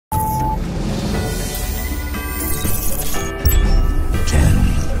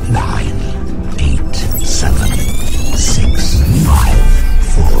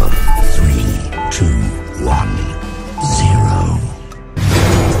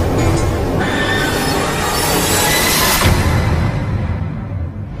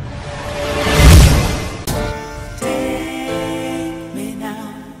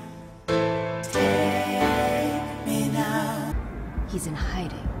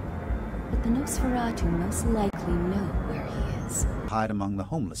but the Nosferatu most likely know where he is. Hide among the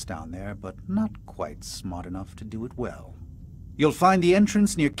homeless down there, but not quite smart enough to do it well. You'll find the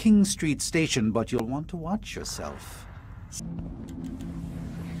entrance near King Street Station, but you'll want to watch yourself.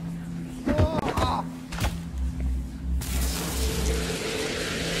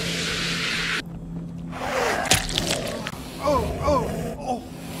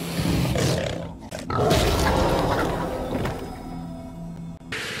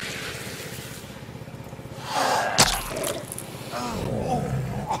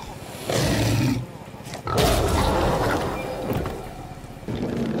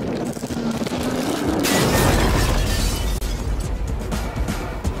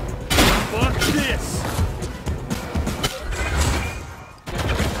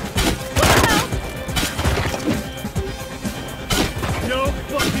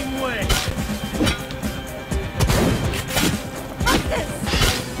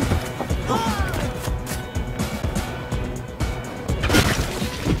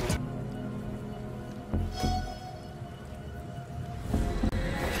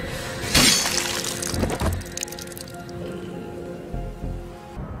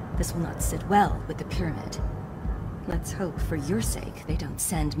 This will not sit well with the pyramid. Let's hope for your sake they don't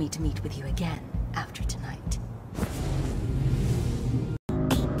send me to meet with you again after tonight.